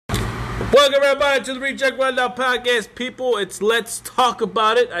Welcome everybody to the Recheck Rundown Podcast, people. It's Let's Talk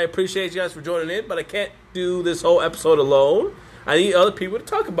About It. I appreciate you guys for joining in, but I can't do this whole episode alone. I need other people to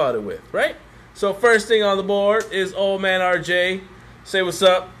talk about it with, right? So first thing on the board is Old Man RJ. Say what's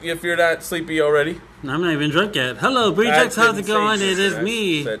up if you're not sleepy already. I'm not even drunk yet. Hello, Rejects. How's it going? It is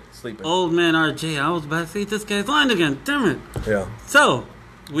me, Old Man RJ. I was about to say this guy's line again. Damn it. Yeah. So,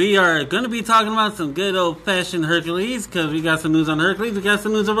 we are going to be talking about some good old-fashioned Hercules because we got some news on Hercules. We got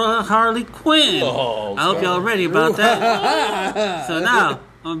some news about Harley Quinn. Oh, I hope y'all ready about that. So now,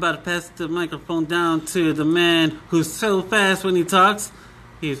 I'm about to pass the microphone down to the man who's so fast when he talks.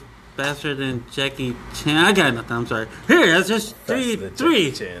 He's faster than Jackie Chan. I got nothing. I'm sorry. Here, that's just three.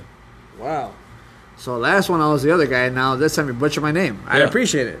 Wow. So last one I was the other guy. Now this time you butcher my name. I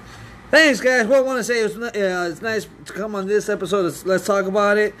appreciate it. Thanks, guys. What I want to say is it's nice to come on this episode. Let's talk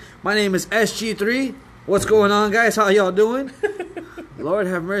about it. My name is SG3. What's going on, guys? How y'all doing? Lord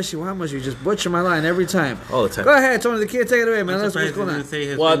have mercy. Why must you just butcher my line every time? All the time. Go ahead, Tony the Kid. Take it away, man. What's going on?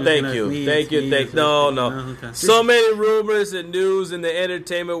 Well, thank you. No. Okay. So many rumors and news in the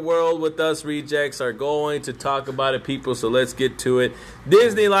entertainment world with us Rejects are going to talk about it, people. So let's get to it.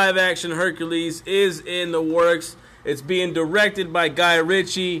 Disney live action Hercules is in the works. It's being directed by Guy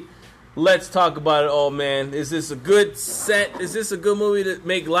Ritchie. Let's talk about it, old man. Is this a good set? Is this a good movie to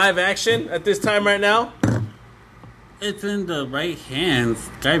make live action at this time right now? It's in the right hands.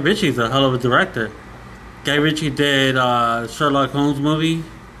 Guy Ritchie's a hell of a director. Guy Ritchie did Sherlock Holmes movie.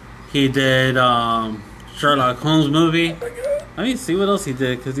 He did Sherlock Holmes movie. Let me see what else he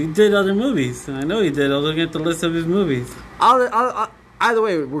did, because he did other movies. I know he did. I was looking at the list of his movies. Either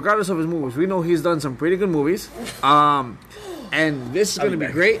way, regardless of his movies, we know he's done some pretty good movies. And this is going to be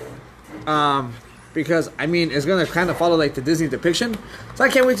great. Because I mean it's gonna kind of follow like the Disney depiction, so I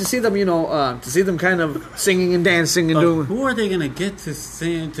can't wait to see them. To see them kind of singing and dancing and doing. Who are they gonna get to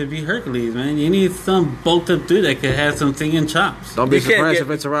sing to be Hercules, man? You need some bulked up dude that could have some singing chops. Don't be surprised if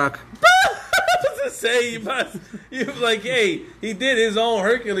it's a rock. Say you like, hey, he did his own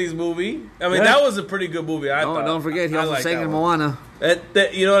Hercules movie. I mean, that was a pretty good movie. I thought. Don't forget, he also sang in Moana.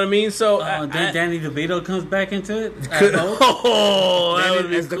 You know what I mean? So, then Danny DeVito comes back into it. That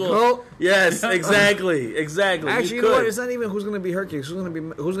would be cool. Yes, exactly. Actually, you know what? It's not even who's going to be Hercules. Who's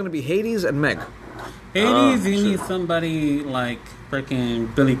going to be Hades and Meg. Hades, you need somebody like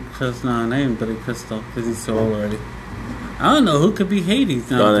freaking Billy Crystal. No, not even Billy Crystal, because he's so old already. I don't know who could be Hades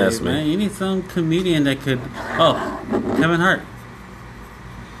nowadays, man. You need some comedian that could. Oh, Kevin Hart.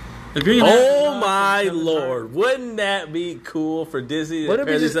 Oh my Lord! Wouldn't that be cool for Disney? It'd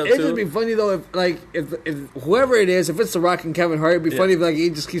just be funny though if whoever it is, if it's The Rock and Kevin Hart, it'd be funny if like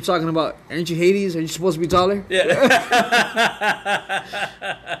he just keeps talking about, aren't you Hades? Are you supposed to be taller? Yeah.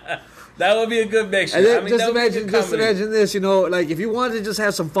 That would be a good mixture. And then, just imagine this, like if you wanted to just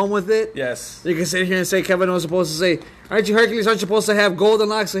have some fun with it, yes, you can sit here and say Kevin was supposed to say, aren't you Hercules? Aren't you supposed to have golden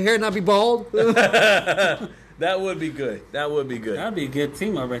locks of hair, and not be bald? That would be good. That'd be a good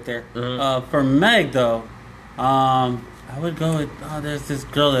team up right there. Mm-hmm. For Meg though, I would go with. There's this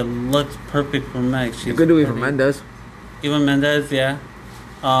girl that looks perfect for Meg. You could do Eva Mendes. Eva Mendes, yeah.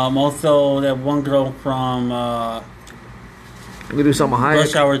 Also that one girl from. We could do Salma Hayek.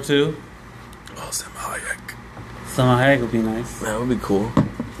 Rush Hour 2. Oh, Salma Hayek. Salma Hayek would be nice. That would be cool.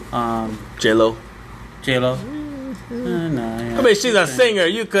 J-Lo. No, yeah. I mean, she's a singer.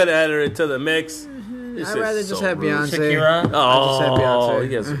 You could add her into the mix. I'd rather just have Beyonce. Shakira. Oh, you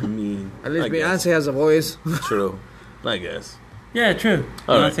guys are mean. At least Beyonce has a voice. True. I guess. Yeah, true.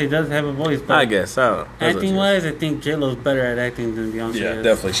 Beyonce does have a voice. But I guess. acting-wise, I think J-Lo's better at acting than Beyonce is. Yeah,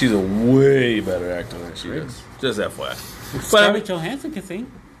 definitely. She's a way better actor than she is. Just FYI. Scarlett Johansson can sing.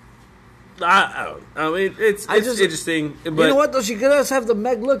 I mean, it's interesting. But you know what, though? She does have the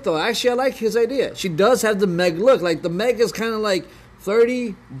Meg look, though. Actually, I like his idea. She does have the Meg look. Like, the Meg is kind of like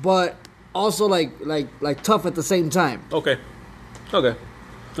 30, but also like tough at the same time. Okay.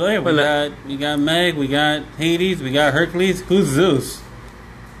 So yeah, we got Meg, we got Hades, we got Hercules. Who's Zeus?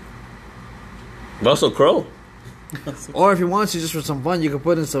 Russell Crowe. Or if you want to, just for some fun, you can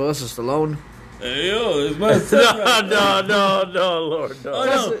put in Sylvester Stallone. Hey, yo, it's my son. No, Lord, no. Oh,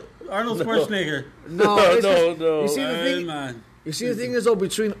 no. Arnold Schwarzenegger. No. You see the thing is though,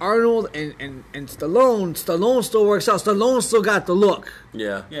 between Arnold and Stallone still works out. Stallone still got the look.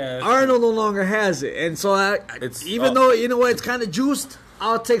 Yeah. Arnold no longer has it, and so even though you know what, it's kind of juiced.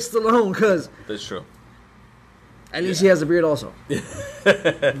 I'll take Stallone because that's true. At least he has a beard also.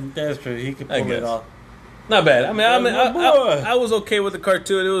 That's true. He can pull it off. Not bad. I was okay with the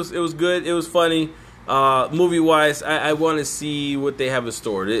cartoon. It was good. It was funny. Movie-wise, I want to see what they have in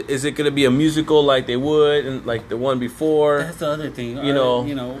store. Is it going to be a musical like they would and like the one before? That's the other thing. You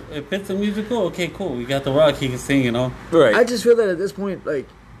know, if it's a musical, okay, cool. We got The Rock, he can sing, you know. Right. I just feel that at this point, like,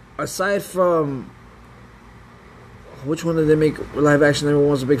 aside from which one did they make live action everyone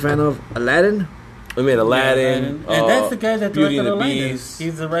was a big fan of? Aladdin? We made Aladdin. And that's the guy that Beauty directed and the Aladdin. Beast.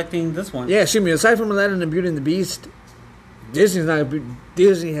 He's directing this one. Yeah, excuse me. Aside from Aladdin and Beauty and the Beast,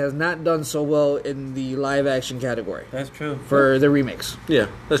 Disney has not done so well in the live action category That's true. for the remakes. Yeah,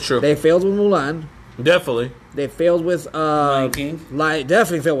 that's true. They failed with Mulan. Definitely. They failed with Lion King.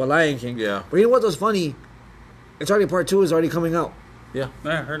 Definitely failed with Lion King. Yeah. But you know what was funny? It's already part 2 is already coming out. Yeah.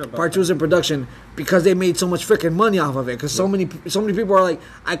 I heard about Part 2 is in production because they made so much freaking money off of it. Because so many people are like,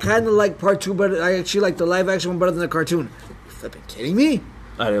 I kind of like part 2 better. I actually like the live action one better than the cartoon. You flipping kidding me?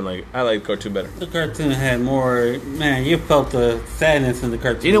 I didn't like it. I like cartoon better. The cartoon had more. Man, you felt the sadness in the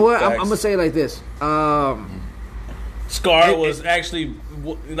cartoon. You know what? I'm Facts. gonna say it like this. Scar was actually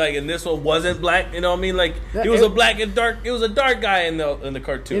like in this one wasn't black. You know what I mean? Like he was a black and dark. He was a dark guy in the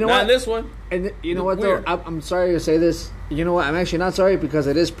cartoon. You know Not what? in this one. And you know what Weird. though? I'm sorry to say this. You know what? I'm actually not sorry because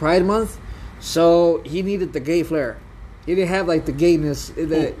it is Pride Month, so he needed the gay flair. He didn't have like the gayness.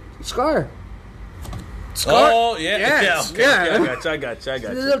 The Scar. Oh yeah, Yes, okay, yeah. okay, I got you.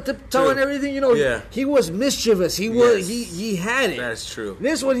 The little tiptoe and True. everything, you know. Yeah. He was mischievous. He was. Yes. He had it. That's true.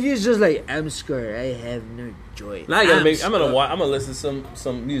 This one, he's just like, I'm scared. I have no joy. Now I gotta I'm scared." gonna listen to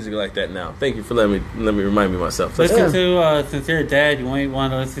some music like that now. Thank you for letting me remind me of myself. Listen Yeah. to Sincere Dad. You might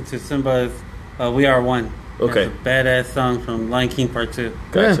want to listen to Simba's We Are One. Okay. That's a badass song from Lion King Part 2.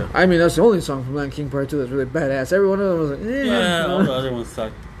 Gotcha. Yeah, I mean, that's the only song from Lion King Part 2 that's really badass. Every one of them was like, eh. Yeah, all the other ones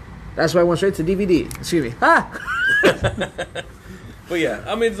suck. That's why I went straight to DVD. Excuse me. Ah! But yeah,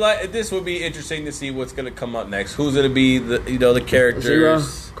 I mean, like this would be interesting to see what's gonna come up next. Who's gonna be the characters,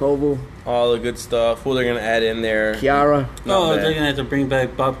 Zira, Kovu, all the good stuff. Who they're gonna add in there? Kiara. Not bad. They're gonna have to bring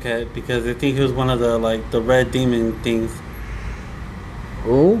back Bobcat because I think he was one of the red demon things.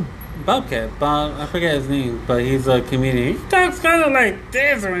 Oh? Bobcat, I forget his name, but he's a comedian. He talks kind of like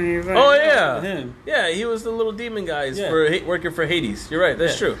this when he's like, Oh yeah, him. yeah. He was the little demon guys Yeah. working for Hades. You're right.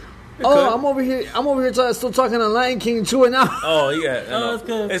 That's Yeah. true. It Oh, could. I'm over here still talking on Lion King 2 and now. Oh yeah, I know. it's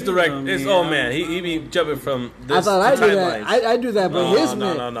 'cause, It's you direct. know, It's yeah. oh man, he be jumping from this I thought to I do that. timelines. I do that, but No, his no,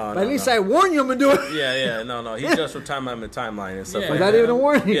 man. no, no, But at no, least no. I warn you I'm gonna do it. Yeah, no. He jumps from timeline to timeline and stuff Yeah. like Without that. even a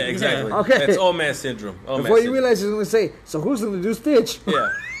warning. Yeah, exactly. Okay. That's old man syndrome. Old Before man you syndrome. realize he's gonna say, so who's gonna do Stitch?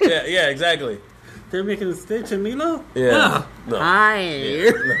 Yeah, exactly. They're making a Stitch and Milo? Yeah. No.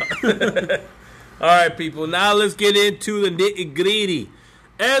 Hi. All right, people. Now let's get into the nitty gritty.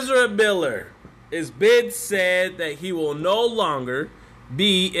 Ezra Miller. It's been said that he will no longer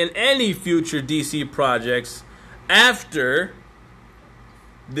be in any future DC projects after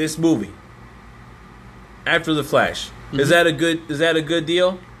this movie. After the Flash. Is that a good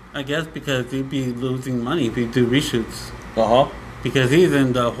deal? I guess because he'd be losing money if he do reshoots. Uh-huh. Because he's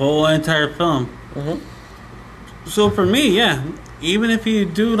in the whole entire film. So for me, yeah, even if you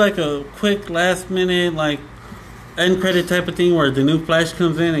do like a quick last minute like end credit type of thing where the new Flash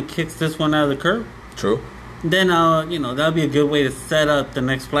comes in and kicks this one out of the curb, True. then that'll be a good way to set up the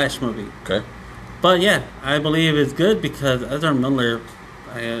next Flash movie. Okay. But yeah, I believe it's good because Ezra Miller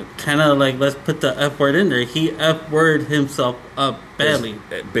kind of like, let's put the F word in there. He F word himself up badly.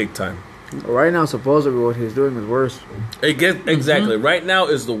 Big time. Right now, supposedly what he's doing is worse. Exactly. Right now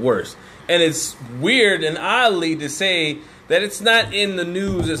is the worst. And it's weird and oddly to say that it's not in the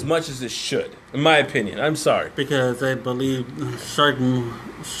news as much as it should, in my opinion. I'm sorry. Because I believe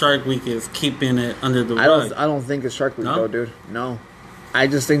Shark Week is keeping it under the I rug. don't think it's Shark Week No? though, dude. No. I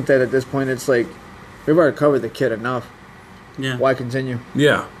just think that at this point it's like we've already covered the kid enough. Yeah. Why continue?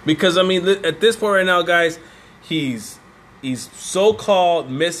 Yeah. Because, I mean, at this point right now, guys, he's so-called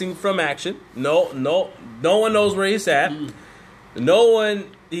missing from action. No one knows where he's at.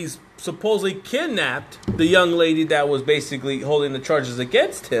 He's supposedly kidnapped the young lady that was basically holding the charges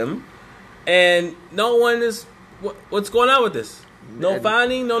against him. And no one is... What's going on with this? No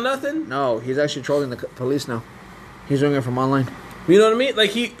finding, no nothing? No, he's actually trolling the police now. He's doing it from online. You know what I mean?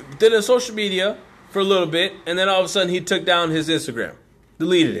 Like, he did a social media for a little bit, and then all of a sudden he took down his Instagram.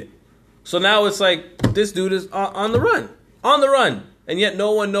 Deleted it. So now it's like, this dude is on the run. On the run. And yet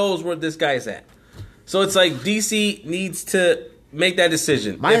no one knows where this guy's at. So it's like DC needs to make that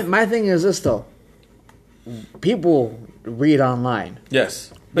decision. My thing is this though. People read online.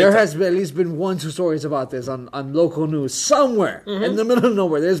 Yes. There has at least been 1-2 stories about this on local news somewhere in the middle of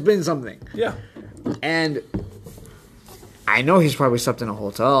nowhere. There's been something. Yeah. And I know he's probably slept in a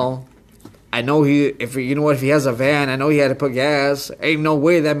hotel. I know if he has a van, I know he had to put gas. Ain't no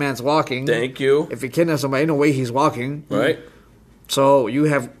way that man's walking. Thank you. If he kidnaps somebody, ain't no way he's walking. Right. So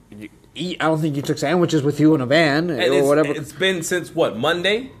I don't think you took sandwiches with you in a van or whatever. It's been since what,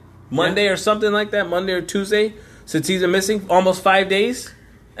 Monday or something like that, Monday or Tuesday, since he's been missing, almost 5 days,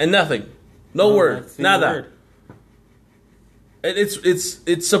 and nothing, no word, nada.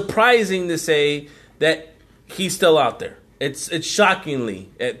 It's surprising to say that he's still out there. It's shockingly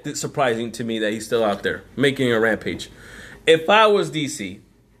surprising to me that he's still out there making a rampage. If I was DC,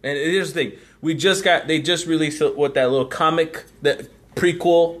 and here's the thing, they just released that little comic, that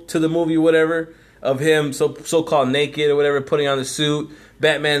prequel to the movie, whatever, of him so-called naked or whatever, putting on the suit,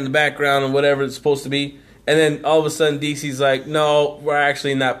 Batman in the background and whatever it's supposed to be, and then all of a sudden DC's like, no, we're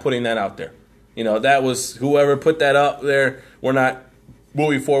actually not putting that out there. That was whoever put that up there. We're not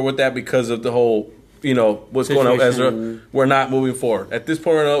moving forward with that because of the whole, what's going on with Ezra. We're not moving forward. At this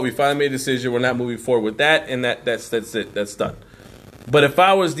point, we finally made a decision. We're not moving forward with that, and that's it. That's done. But if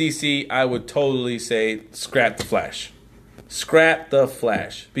I was DC, I would totally say scrap the Flash. Scrap the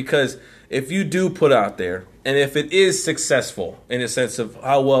Flash. Because if you do put out there, and if it is successful in a sense of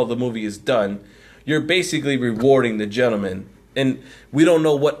how well the movie is done, you're basically rewarding the gentleman. And we don't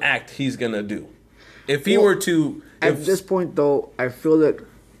know what act he's going to do. If he were to... At this point, though, I feel that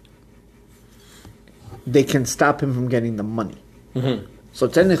they can stop him from getting the money. Mm-hmm. So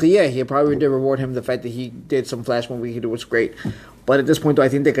technically, yeah, he probably did reward him the fact that he did some Flash movie. He did was great. But at this point, though, I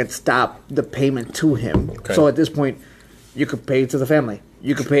think they could stop the payment to him. Okay. So at this point, you could pay it to the family.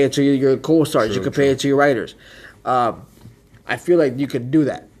 You could pay it to your co-stars. You could pay it to your writers. I feel like you could do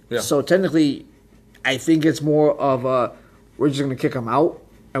that. Yeah. So technically, I think it's more of we're just going to kick him out.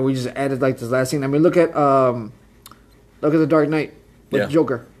 And we just added like this last scene. I mean, look at The Dark Knight with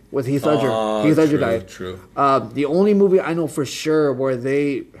Joker, with Heath Ledger. Heath Ledger died. True. The only movie I know for sure where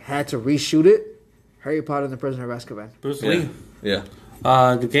they had to reshoot it, Harry Potter and the Prisoner of Azkaban. Bruce Lee. Yeah.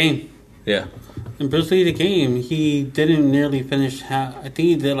 The game. Yeah. And Bruce Lee, the game, he didn't nearly finish half. I think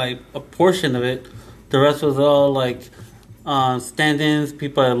he did like a portion of it. The rest was all like stand-ins,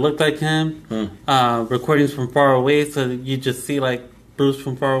 people that looked like him, recordings from far away, so that you just see like Bruce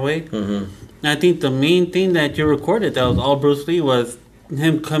from far away. Mm-hmm. And I think the main thing that you recorded that was all Bruce Lee was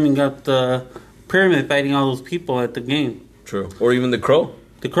him coming up the pyramid fighting all those people at the game. True. Or even the Crow.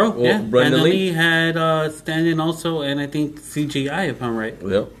 The Crow, well, yeah. Brandon and then Lee he had stand-in also, and I think CGI, if I'm right.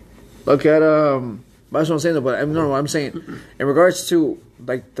 Yeah. Look at that's what I'm saying. But I'm saying in regards to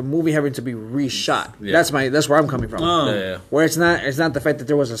like the movie having to be reshot. Yeah. That's where I'm coming from. Oh. Yeah. Where it's not the fact that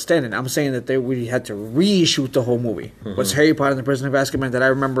there was a stand-in. I'm saying that we had to reshoot the whole movie. Mm-hmm. Was Harry Potter and the Prisoner of Azkaban that I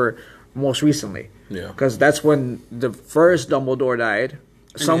remember most recently. Yeah. Because that's when the first Dumbledore died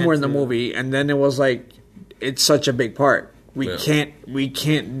somewhere in the movie, and then it was like it's such a big part. We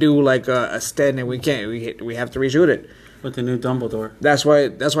can't do like a stand-in. We have to reshoot it. With the new Dumbledore. That's why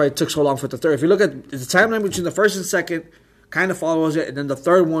it took so long for the third. If you look at the timeline between the first and second, kind of follows it, and then the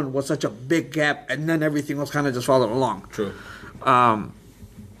third one was such a big gap, and then everything else kind of just followed along. True.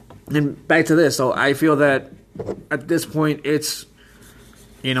 And back to this, so I feel that at this point, it's,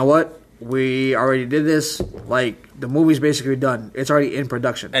 you know what, we already did this. Like the movie's basically done. It's already in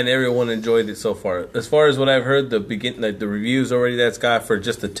production, and everyone enjoyed it so far. As far as what I've heard, the reviews already that's got for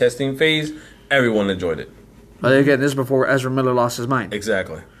just the testing phase, everyone enjoyed it. But again, this is before Ezra Miller lost his mind.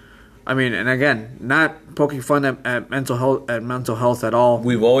 Exactly. I mean, and again, not poking fun at mental health at all.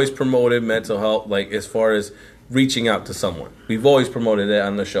 We've always promoted mental health, like as far as reaching out to someone. We've always promoted that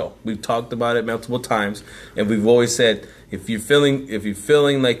on the show. We've talked about it multiple times, and we've always said if you're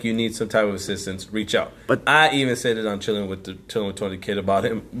feeling like you need some type of assistance, reach out. But I even said it on Chilling with Tony Kid about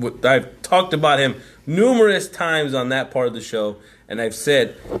him. I've talked about him numerous times on that part of the show. And I've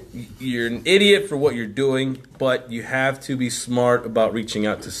said, you're an idiot for what you're doing, but you have to be smart about reaching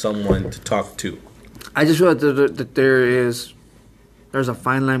out to someone to talk to. I just feel that there's a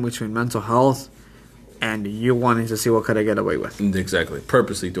fine line between mental health and you wanting to see what could I get away with. Exactly.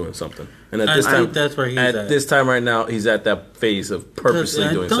 Purposely doing something. And I think that's where he's at. This time right now, he's at that phase of purposely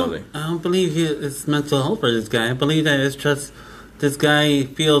doing something. I don't believe it's mental health for this guy. I believe that it's just... This guy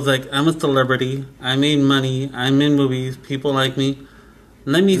feels like I'm a celebrity. I made money. I'm in movies. People like me.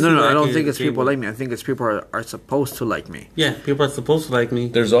 Let me. No. I don't think it's people like me. I think it's people are supposed to like me. Yeah, people are supposed to like me.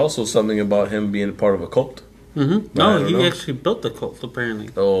 There's also something about him being part of a cult. Mm-hmm. No, he actually built the cult apparently.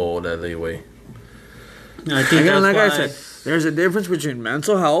 Oh, that leeway. I think again, like I said, there's a difference between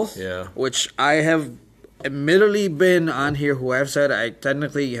mental health, which I have admittedly been on here. Who I've said I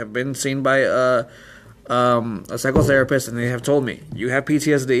technically have been seen by a psychotherapist, and they have told me you have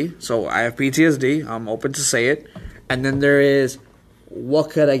PTSD. So I have PTSD. I'm open to say it. And then there is,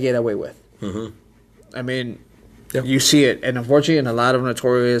 what could I get away with? I mean, Yep. you see it, and unfortunately, in a lot of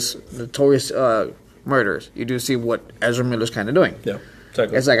notorious murders, you do see what Ezra Miller's kind of doing. Yeah.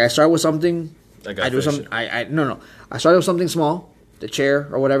 Exactly. It's like I start with something, I gotta I do finish something. it. No. I started with something small, the chair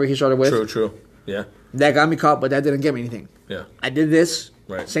or whatever he started with. True. Yeah. That got me caught, but that didn't get me anything. Yeah. I did this,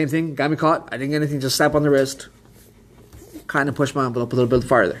 Right. same thing, got me caught. I didn't get anything, just slap on the wrist, kind of push my envelope a little bit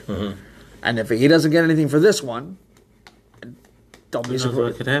farther. Mm-hmm. And if he doesn't get anything for this one, don't be Who knows what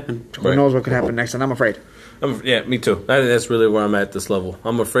surprised. could happen? Who knows what could happen next? And I'm afraid. Yeah, me too. That's really where I'm at this level.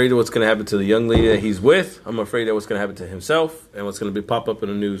 I'm afraid of what's going to happen to the young lady that he's with. I'm afraid of what's going to happen to himself and what's going to be pop up in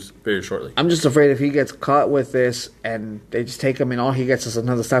the news very shortly. I'm just afraid if he gets caught with this and they just take him and all he gets is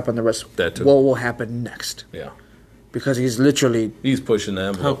another slap on the wrist, That too. what will happen next? Yeah. Because he's literally... He's pushing the How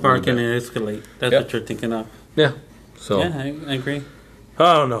envelope. far really can bad. it escalate? That's Yep. what you're thinking of. Yeah. So, Yeah, I agree.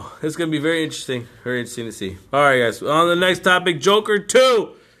 I don't know. It's going to be very interesting. Very interesting to see. All right, guys. On the next topic, Joker 2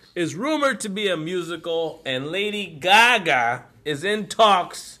 is rumored to be a musical, and Lady Gaga is in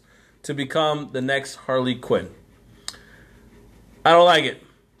talks to become the next Harley Quinn. I don't like it.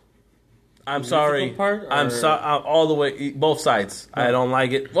 I'm sorry. part, I'm or- all the way, both sides. I don't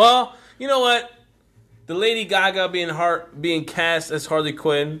like it. Well, you know what? The Lady Gaga being cast as Harley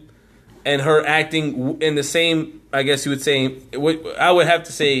Quinn, and her acting in the same, I guess you would say, I would have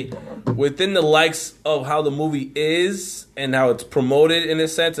to say, within the likes of how the movie is and how it's promoted in a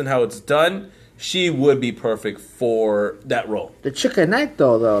sense and how it's done, she would be perfect for that role. The chick can act,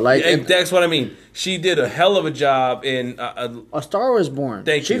 though. Like, And that's what I mean. She did a hell of a job in. A Star Was Born.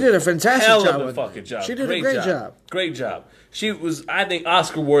 Thank she you. did a fantastic hell job. of a with fucking it. job. She did a great job. Great job. She was, I think,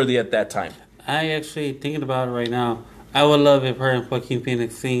 Oscar worthy at that time. I actually thinking about it right now. I would love if her and Joaquin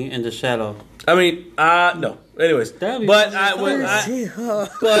Phoenix sing In the Shadow. I mean, no. Anyways, That'd be but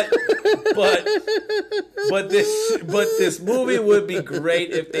this movie would be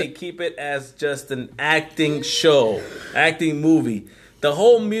great if they keep it as just an acting movie. The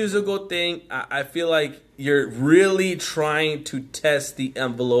whole musical thing, I feel like you're really trying to test the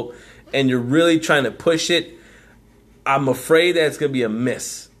envelope and you're really trying to push it. I'm afraid that it's going to be a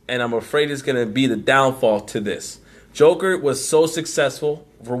miss, and I'm afraid it's going to be the downfall to this. Joker was so successful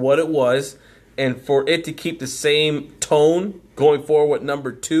for what it was, and for it to keep the same tone going forward with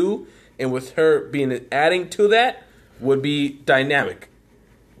number 2, and with her being adding to that, would be dynamic.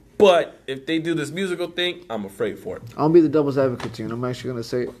 But if they do this musical thing, I'm afraid for it. I'll be the devil's advocate to you, and I'm actually going to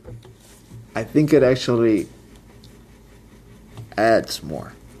say, I think it actually adds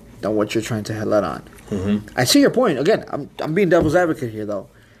more than what you're trying to let on. Mm-hmm. I see your point. Again, I'm being devil's advocate here, though.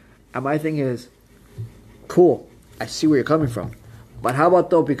 And my thing is, cool. I see where you're coming from. But how about,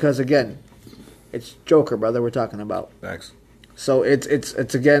 though, because, again, it's Joker, brother, we're talking about. Thanks. So it's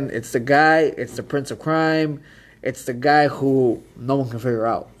again, it's the guy, it's the Prince of Crime, it's the guy who no one can figure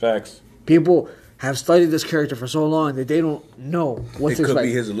out. Facts. People have studied this character for so long that they don't know what It to could expect.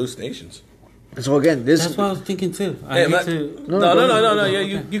 be his hallucinations. And so again, this That's what I was thinking too. Hey, hate Matt- to. No. Yeah,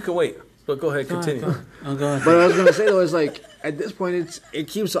 Okay. you can wait. But go ahead, continue. Go ahead. Oh, go ahead. But I was gonna say though is like at this point it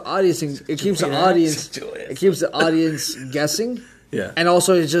keeps the audience it keeps the audience guessing. Yeah. And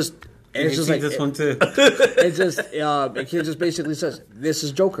also it's just It's just like this one too. it just basically says this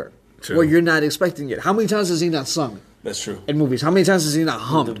is Joker. True. Where you're not expecting it. How many times has he not sung That's true. in movies? How many times has he not The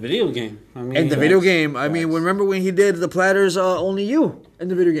hummed? video game. I mean, In the video game, I mean, remember when he did the Platters Only You in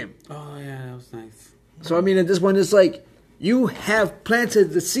the video game? Oh yeah, that was nice. So I mean, at this point, it's like you have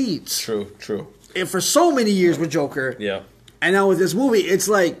planted the seeds True. and for so many years with Joker, Yeah. and now with this movie, it's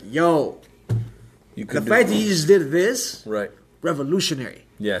like, yo, You the could fact that he just did this, Right. revolutionary.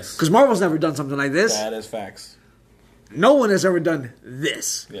 Yes. Because Marvel's never done something like this. That is facts. No one has ever done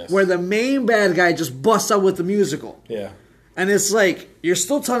this, Yes. where the main bad guy just busts out with the musical, Yeah. and it's like you're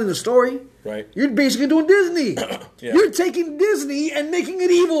still telling the story. Right. You're basically doing Disney. Yeah. You're taking Disney and making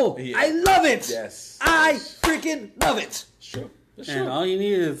it evil. Yeah. I love it. Yes. I freaking love it. It's true. It's And true. all you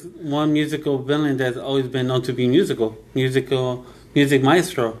need is one musical villain that's always been known to be music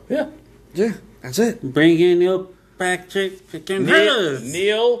maestro. Yeah. Yeah, that's it. Bring in Neil Patrick Harris.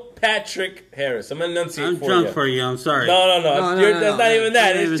 Neil Patrick Harris. I'm gonna enunciate I'm for drunk you. for you. I'm sorry. No. No, That's not even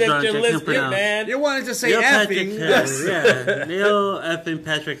that. I'm It's even just drunk. your I can't listing, pronounce. man. You wanted to say Neil Patrick effing. Harris. Yeah, Neil effing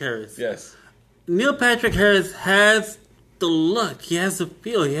Patrick Harris. Yes. Neil Patrick Harris has the look. He has the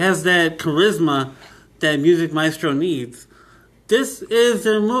feel. He has that charisma that Music Maestro needs. This is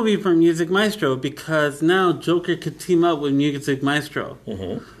a movie from Music Maestro because now Joker could team up with Music Maestro.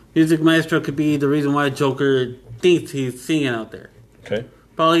 Mm-hmm. Music Maestro could be the reason why Joker thinks he's singing out there. Okay.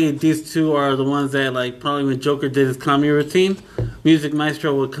 Probably these two are the ones that, like, probably when Joker did his comedy routine, Music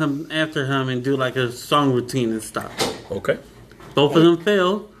Maestro would come after him and do like a song routine and stuff. Okay. Both of them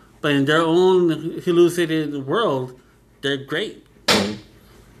failed, but in their own hallucinated world, they're great.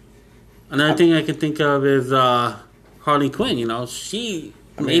 Another thing I can think of is Harley Quinn. You know,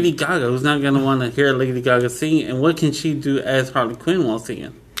 Lady Gaga, who's not going to want to hear Lady Gaga sing, and what can she do as Harley Quinn while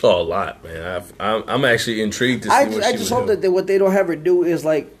singing? Oh, a lot, man. I'm actually intrigued to see what she I just hope that what they don't have her do is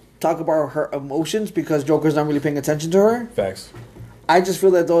like talk about her emotions because Joker's not really paying attention to her. Facts. I just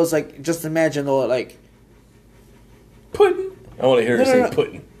feel that those like just imagine though like pudding. I want to hear her say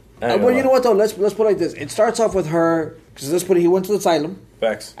pudding. Well, you know what though? Let's put it like this. It starts off with her because he went to the asylum.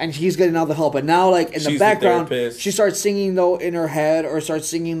 Facts. And he's getting all the help. And now, like, in the background, the she starts singing, though, in her head or starts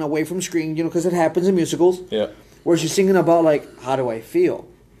singing away from screen, you know, because it happens in musicals. Yeah. Where she's singing about, like, how do I feel?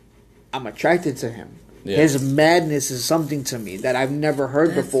 I'm attracted to him. Yeah. His madness is something to me that I've never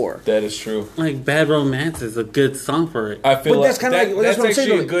heard before. That is true. Like, Bad Romance is a good song for it. I feel like that's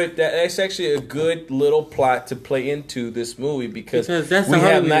actually that's actually a good little plot to play into this movie because that's we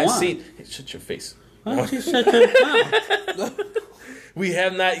have not seen... Hey, shut your face. Why don't you shut your mouth? We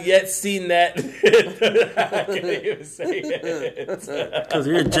have not yet seen that. I can't even say it. Because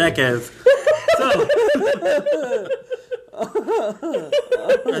you're a jackass. So,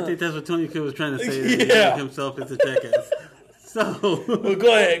 I think that's what Tony Kidd was trying to say. That he himself is a jackass. So, well,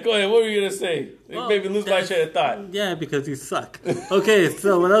 go ahead. What were you going to say? It made me lose my train of thought. Yeah, because you suck. Okay,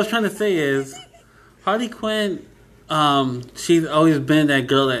 so what I was trying to say is Harley Quinn, she's always been that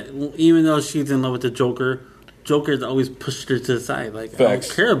girl that, even though she's in love with the Joker's always pushed her to the side. Like, facts. I don't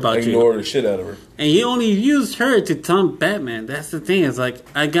care about you. Ignore the shit out of her. And he only used her to taunt Batman. That's the thing. It's like,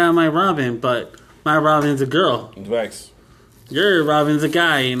 I got my Robin, but my Robin's a girl. Facts. Your Robin's a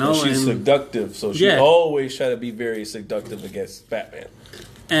guy, you know. And she's seductive, so she always try to be very seductive against Batman.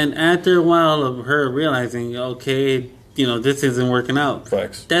 And after a while of her realizing, okay, you know, this isn't working out.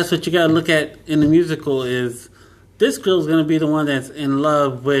 Facts. That's what you got to look at in the musical is this girl's going to be the one that's in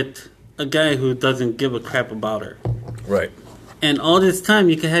love with a guy who doesn't give a crap about her. Right. And all this time,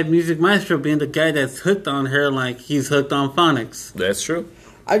 you can have Music Maestro being the guy that's hooked on her like he's hooked on phonics. That's true.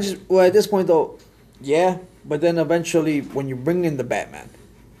 At this point, though, yeah. But then eventually, when you bring in the Batman,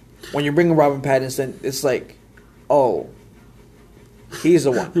 when you bring in Robert Pattinson, it's like, oh, he's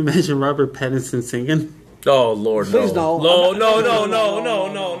the one. Imagine Robert Pattinson singing. Oh, Lord, please no. No.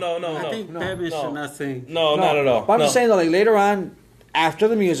 No. I think Batman should not sing. No, not at all. But I'm just saying, though, like later on, after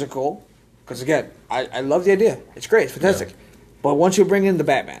the musical, because again, I love the idea. It's great. It's fantastic. Yeah. But once you bring in the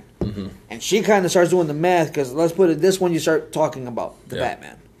Batman, and she kind of starts doing the math, because let's put it this one, you start talking about the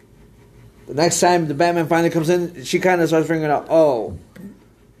Batman. The next time the Batman finally comes in, she kind of starts figuring out, oh,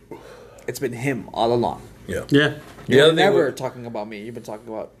 it's been him all along. Yeah. Yeah. You're never talking about me. You've been talking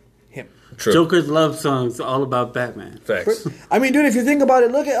about him. True. Joker's love songs all about Batman. Facts. I mean, dude, if you think about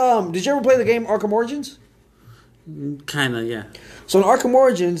it, look at did you ever play the game Arkham Origins? Kind of, yeah. So in Arkham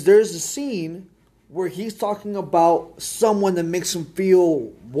Origins, there's a scene where he's talking about someone that makes him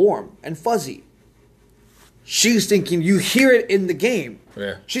feel warm and fuzzy. She's thinking, you hear it in the game.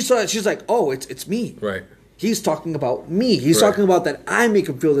 Yeah. She's like, oh, it's me. Right. He's talking about me. He's talking about that I make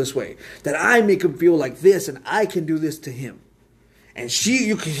him feel this way. That I make him feel like this, and I can do this to him. And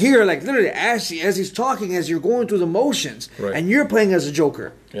you can hear, like, literally, as he's talking, as you're going through the motions, and you're playing as a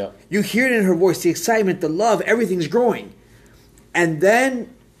Joker. Yeah. You hear it in her voice, the excitement, the love, everything's growing. And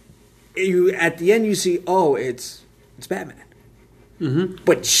then, at the end, you see, oh, it's Batman. Mm-hmm.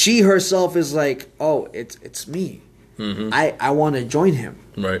 But she herself is like, oh, it's me. Mm-hmm. I want to join him.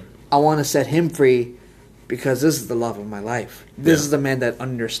 Right. I want to set him free because this is the love of my life. This is the man that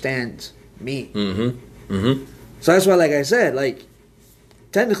understands me. Mm-hmm. Mm-hmm. So that's why, like I said, like,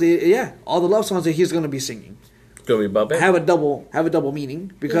 technically, all the love songs that he's going to be singing gonna be about Batman. have a double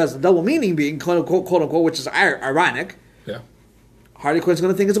meaning, because the double meaning being quote unquote, which is ironic. Yeah. Harley Quinn's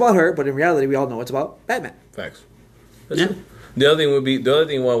going to think it's about her, but in reality, we all know it's about Batman. Facts. That's true. The other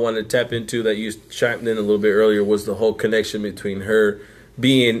thing I wanted to tap into that you chimed in a little bit earlier was the whole connection between her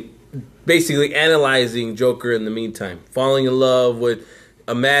being basically analyzing Joker in the meantime, falling in love with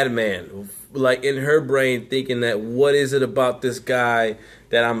a madman, like in her brain thinking that what is it about this guy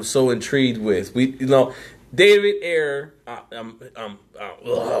that I'm so intrigued with? David Ayer,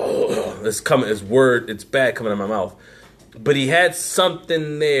 it's bad coming out of my mouth. But he had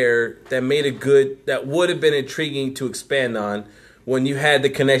something there that made it good, that would have been intriguing to expand on when you had the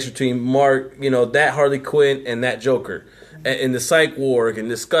connection between Mark, that Harley Quinn and that Joker. And the psych ward and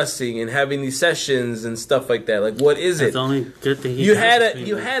discussing and having these sessions and stuff like that. Like, what is it? It's only good thing you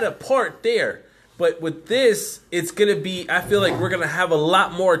had a part there. But with this, it's going to be, I feel like we're going to have a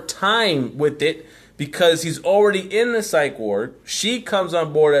lot more time with it, because he's already in the psych ward. She comes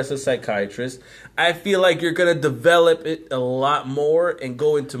on board as a psychiatrist. I feel like you're gonna develop it a lot more and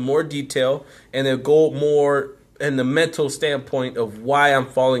go into more detail, and then go more in the mental standpoint of why I'm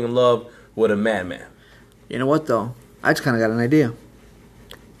falling in love with a madman. You know what though? I just kind of got an idea.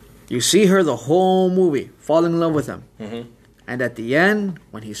 You see her the whole movie, falling in love with him. Mm-hmm. And at the end,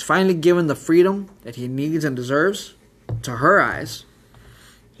 when he's finally given the freedom that he needs and deserves, to her eyes,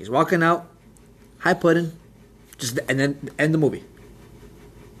 he's walking out, high pudding, and then end the movie.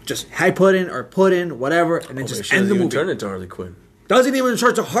 Just high pudding or pudding, whatever, and then just end the movie. Turn into Harley Quinn. Doesn't even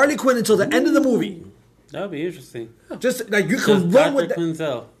turn to Harley Quinn until the end of the movie. That would be interesting. Just like you can run with that.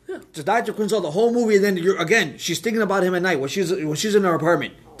 Quinzel. Just Dr. Quinzel the whole movie, and then she's thinking about him at night when she's in her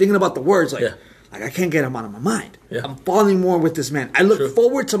apartment, thinking about the words like I can't get him out of my mind. Yeah. I'm falling more with this man. I look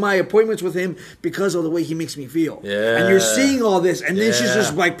forward to my appointments with him because of the way he makes me feel. Yeah. And you're seeing all this, and then she's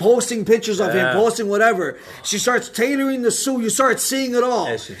just like posting pictures of him, posting whatever. She starts tailoring the suit. You start seeing it all,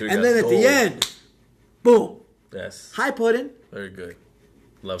 and then at the end, boom. Yes. High pudding. Very good.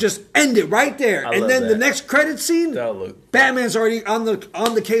 Love just end it right there, and then the next credit scene, Batman's already on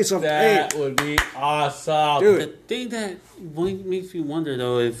the case of. That would be awesome, dude. The thing that makes me wonder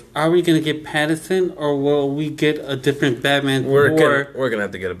though is, are we gonna get Pattinson or will we get a different Batman? We're gonna have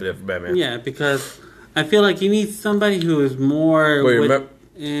to get a different Batman. Yeah, because I feel like you need somebody who is more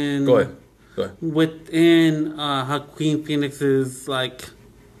within. Go ahead. Within Joaquin Phoenix's like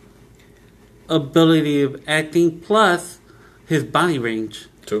ability of acting plus his body range.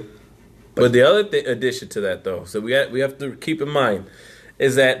 True. But the other addition to that, though, so we have to keep in mind,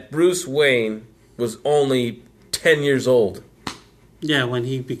 is that Bruce Wayne was only 10 years old. Yeah, when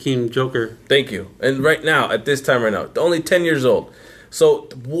he became Joker. Thank you. And right now, at this time right now, only 10 years old. So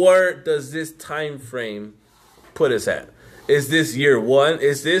where does this time frame put us at? Is this year one?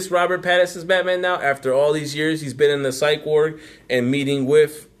 Is this Robert Pattinson's Batman now? After all these years, he's been in the psych ward and meeting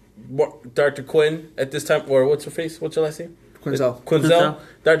with Dr. Quinn at this time, or what's her face? What's your last name? Quinzel.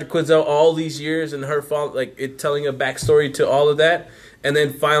 Dr. Quinzel, all these years, and her telling a backstory to all of that, and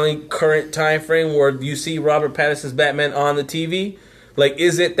then finally current time frame where you see Robert Pattinson's Batman on the TV. Like,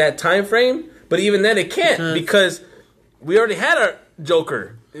 is it that time frame? But even then, it can't because we already had our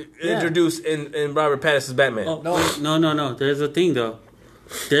Joker introduced in Robert Pattinson's Batman. Oh, no. There's a thing though.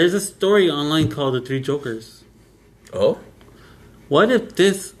 There's a story online called The Three Jokers. Oh. What if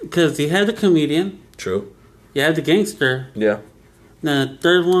this? Because you had the comedian. True. You had the gangster. Yeah. Now, the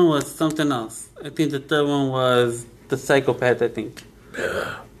third one was something else. I think the third one was the psychopath, I think.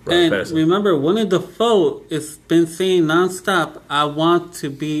 And remember, Willem Dafoe has been saying nonstop, I want to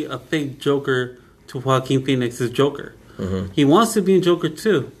be a fake Joker to Joaquin Phoenix's Joker. Mm-hmm. He wants to be a Joker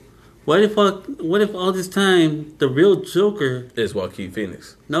too. What if all this time the real Joker is Joaquin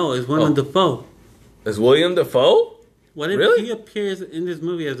Phoenix? No, it's Willem Dafoe. Is William Dafoe? What if he appears in this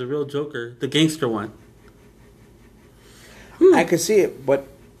movie as the real Joker, the gangster one? I can see it, but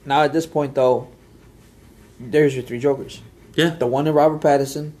now at this point, though, there's your three Jokers. Yeah. The one in Robert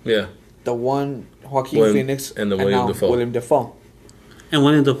Pattinson. Yeah. The one Joaquin Phoenix. And the William Dafoe. And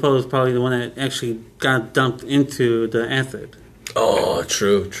William Dafoe is probably the one that actually got dumped into the acid. Oh,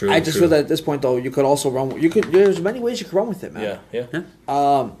 true. I just feel that at this point, though, you could also run. There's many ways you could run with it, man. Yeah.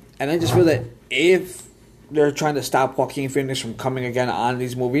 And I just feel that if they're trying to stop Joaquin Phoenix from coming again on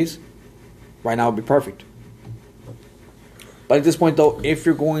these movies, right now would be perfect. But at this point, though, if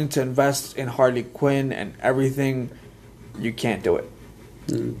you're going to invest in Harley Quinn and everything, you can't do it.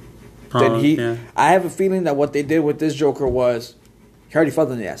 I have a feeling that what they did with this Joker was he already fell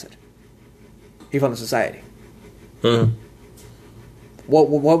in the acid. He fell in society. Mm-hmm.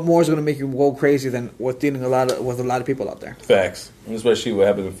 What more is going to make you go crazy than with dealing with a lot of people out there? Facts, especially what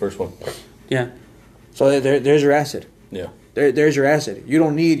happened in the first one. Yeah. So there's your acid. Yeah. There's your acid. You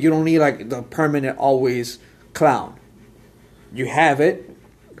don't need like the permanent always clown. You have it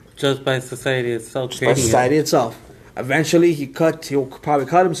just by society itself. Eventually, he'll probably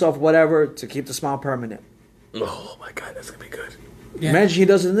cut himself, whatever, to keep the smile permanent. Oh my God, that's gonna be good. Yeah. Imagine he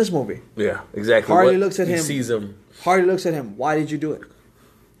does it in this movie. Yeah, exactly. Harley looks at him. He sees him. Harley looks at him. Why did you do it?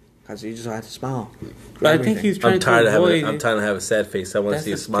 Because he just had to smile. I think he's trying to avoid. I'm trying to have a sad face. I want to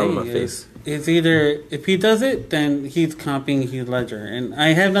see a smile on my face. It's either if he does it, then he's copying Heath Ledger, and I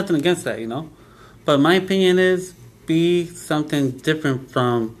have nothing against that, But my opinion is, be something different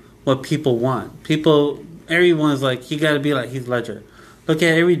from what people want. Everyone's like, he got to be like Heath Ledger. Look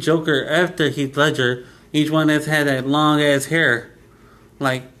at every Joker after Heath Ledger. Each one has had that long ass hair,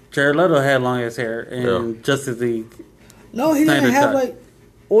 like Jared Leto had long ass hair in Justice League. No, he didn't have like.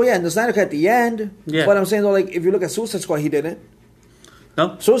 Oh yeah, and the Snyder Cut at the end. Yeah. But I'm saying though, like if you look at Suicide Squad, he didn't.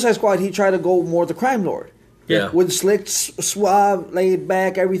 No. Suicide Squad, he tried to go more the crime lord. Yeah. With slick, suave, laid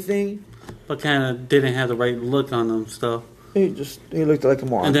back, everything. but kind of didn't have the right look on him still. He looked like a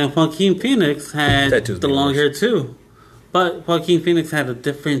moron. And then Joaquin Phoenix had Tattoos the being long worse. hair too. But Joaquin Phoenix had a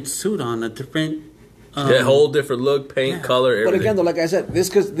different suit on, a different... That whole different look, paint, yeah. color, everything. But again, though, like I said,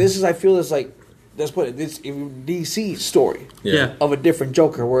 this is I feel it's like, let's put it, this DC story Yeah. of a different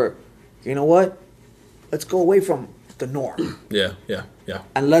Joker where, you know what? Let's go away from the norm Yeah.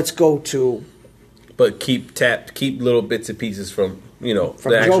 and let's go to But keep little bits and pieces from the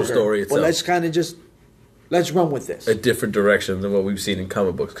from actual Joker. story itself. Well, let's kind of just let's run with this. a different direction than what we've seen in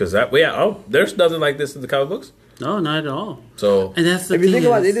comic books. Because there's nothing like this in the comic books. No, not at all. So And that's the If you thing think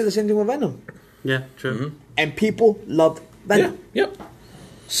about it, they is- did the same thing with Venom, Yeah, true. and people loved yeah, Venom. yep.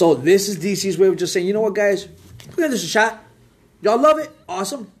 So this is DC's way of just saying, you know what, guys, we're gonna give this a shot. Y'all love it,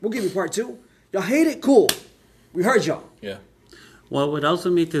 awesome. We'll give you part 2. Y'all hate it, cool. We heard y'all. Yeah. What would also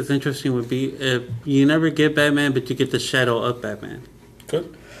make this interesting would be if you never get Batman, but you get the shadow of Batman.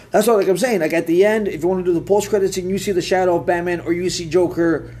 Good. That's what I'm saying. Like at the end, if you want to do the post-credit scene, you see the shadow of Batman, or you see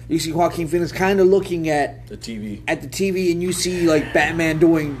Joker, you see Joaquin Phoenix kind of looking at The TV the TV, and you see like Batman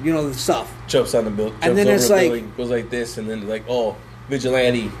doing the stuff. jumps on the building, And then over it's a like- building, goes like this, and then like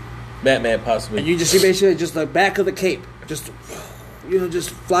vigilante, Batman possibly. And you just see basically just the back of the cape, just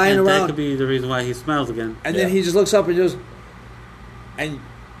flying And that around. could be the reason why he smiles again. And then Yeah. he just looks up and just, and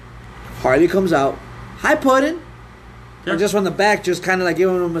Harley comes out, hi Puddin', Yeah. and just from the back, just kind of like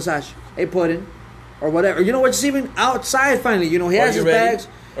giving him a massage, hey Puddin', or whatever. You know what? Just even outside, finally, he Are has you his ready? bags,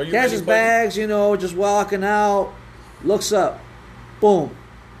 Are you he has ready, his Puddin'? bags, just walking out, looks up, boom,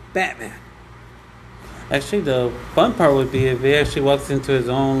 Batman. Actually, the fun part would be if he actually walks into his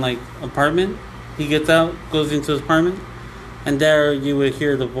own apartment. He gets out, goes into his apartment, and there you would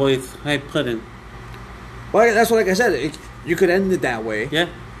hear the voice, "Hey, Puddin'." Well, that's what, like I said, you could end it that way, Yeah,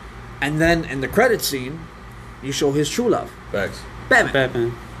 and then in the credit scene, you show his true love, Facts. Batman.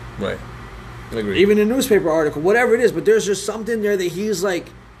 Batman. Right. I agree. Even a newspaper article, whatever it is, but there's just something there that he's like,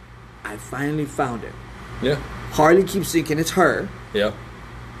 I finally found it. Yeah. Harley keeps thinking it's her, Yeah.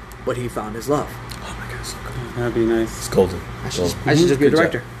 but he found his love. Oh my God, so good. That'd be nice. It's golden. I should just be a Good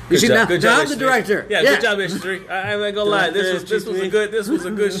director. job. You Good see, job. now, Good now job, I'm the H3. director. Yeah, good job, H3. I'm not gonna lie. This was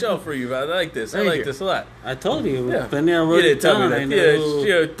a good show for you. Man. I like this. I Thank like you. this a lot. I told you. Yeah. When I wrote You didn't it tell me down, that. I Yeah, know.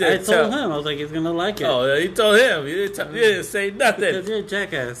 you I did told tell- him. I was like, he's gonna like it. Oh, yeah, you told him. You didn't say Because nothing. you're a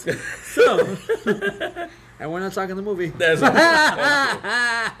jackass. So, And we're not talking the movie. That's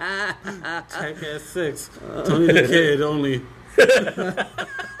Jackass 6. Tony the Kid only.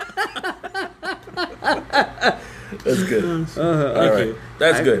 That's good. All Thank right. you.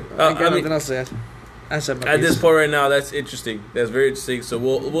 That's good. I got I mean, nothing else to add. I said my at this piece. point right now, that's interesting. That's very interesting. So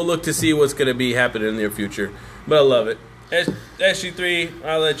we'll look to see what's going to be happening in the near future. But I love it. SG3,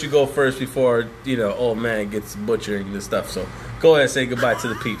 I'll let you go first before old man gets butchering this stuff. So go ahead and say goodbye to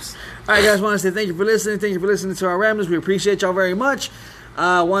the peeps. All right, guys, want to say thank you for listening. Thank you for listening to our ramblings. We appreciate y'all very much.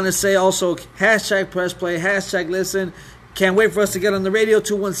 Want to say also hashtag press play, hashtag listen. Can't wait for us to get on the radio,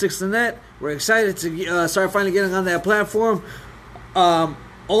 216 the net. We're excited to start finally getting on that platform.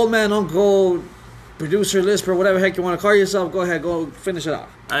 Old man, uncle, producer, lisper, whatever heck you want to call yourself, go ahead, go finish it off.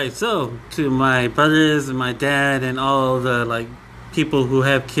 Alright, so to my brothers and my dad and all the people who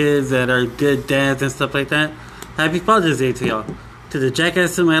have kids that are good dads and stuff like that, happy Father's Day to y'all. To the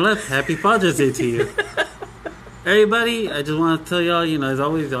jackass to my left, happy Father's Day to you. Everybody, I just want to tell y'all, as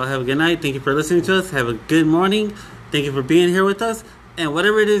always, y'all have a good night. Thank you for listening to us. Have a good morning. Thank you for being here with us. And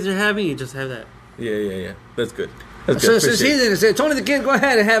whatever it is you're having, you just have that. Yeah. That's good. That's So good. since Appreciate he it. didn't say, Tony the Kid, go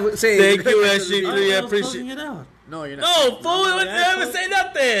ahead and say. Thank you, SG3. I I was appreciate closing it out. No, you're not. No, fool. No, You haven't say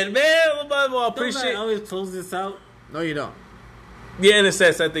nothing, man. I appreciate Don't I always close this out? No, you don't. Yeah, in a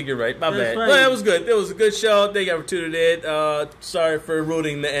sense, I think you're right. My That's bad. right. But it was good. It was a good show. Thank you for tuning in. Sorry for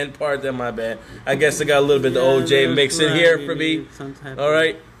ruining the end part. That's my bad. I guess I got a little bit of the OJ mix in here for me. All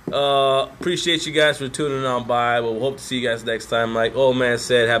right. Appreciate you guys for tuning on by. We'll hope to see you guys next time. Like old man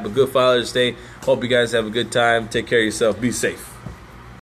said, have a good Father's Day. Hope you guys have a good time. Take care of yourself. Be safe.